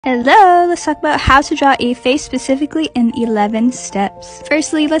Hello, let's talk about how to draw a face specifically in 11 steps.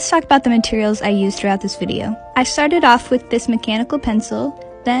 Firstly, let's talk about the materials I used throughout this video. I started off with this mechanical pencil,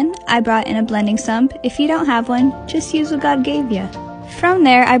 then I brought in a blending stump. If you don't have one, just use what God gave you. From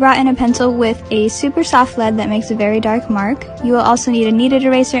there, I brought in a pencil with a super soft lead that makes a very dark mark. You will also need a kneaded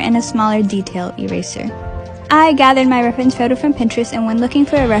eraser and a smaller detail eraser. I gathered my reference photo from Pinterest, and when looking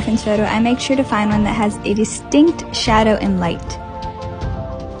for a reference photo, I make sure to find one that has a distinct shadow and light.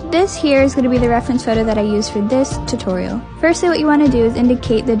 This here is going to be the reference photo that I used for this tutorial. Firstly, what you want to do is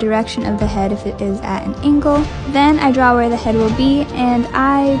indicate the direction of the head if it is at an angle. Then I draw where the head will be, and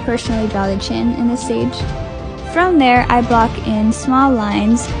I personally draw the chin in this stage. From there, I block in small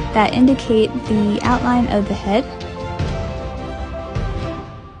lines that indicate the outline of the head.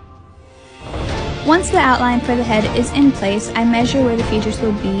 Once the outline for the head is in place, I measure where the features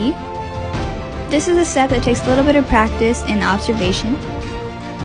will be. This is a step that takes a little bit of practice and observation.